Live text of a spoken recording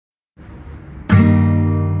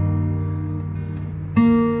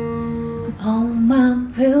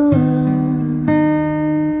pillow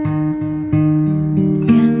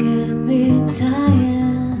can't get me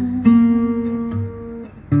tired,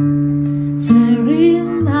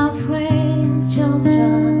 sharing my friends'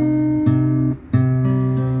 children,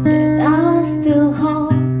 yet I still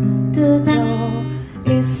hold the door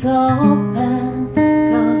is open,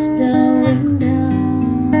 'cause the window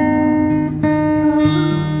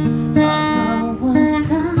one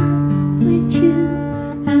time with you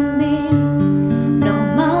and me. Don't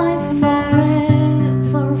mind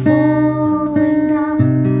forever falling down,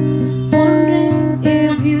 wondering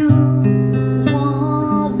if you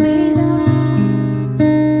want me now.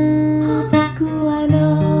 How could I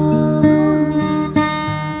know?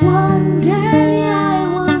 One day I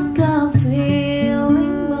woke up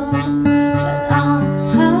feeling more, but I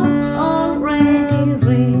have already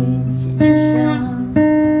reached the shore.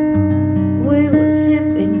 We were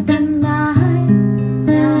sipping the night,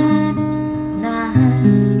 night, night.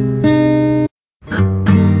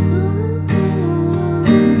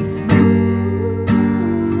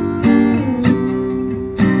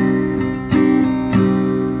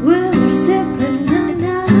 We were sipping the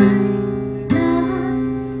night, night,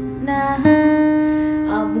 night.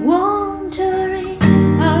 I'm wondering,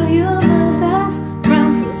 are you my best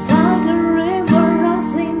friend? Feels like a river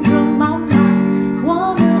rushing through my mind.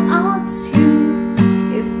 Wanna ask you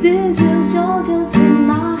if this is all just in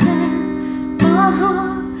my head. My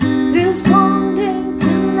heart is pounding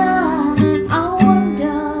tonight. I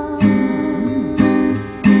wonder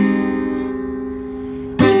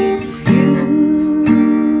if you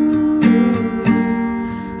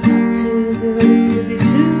are too good to be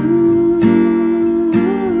true,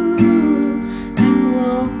 and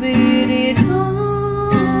will beat it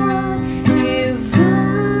hard if I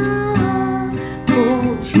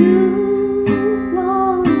hold you.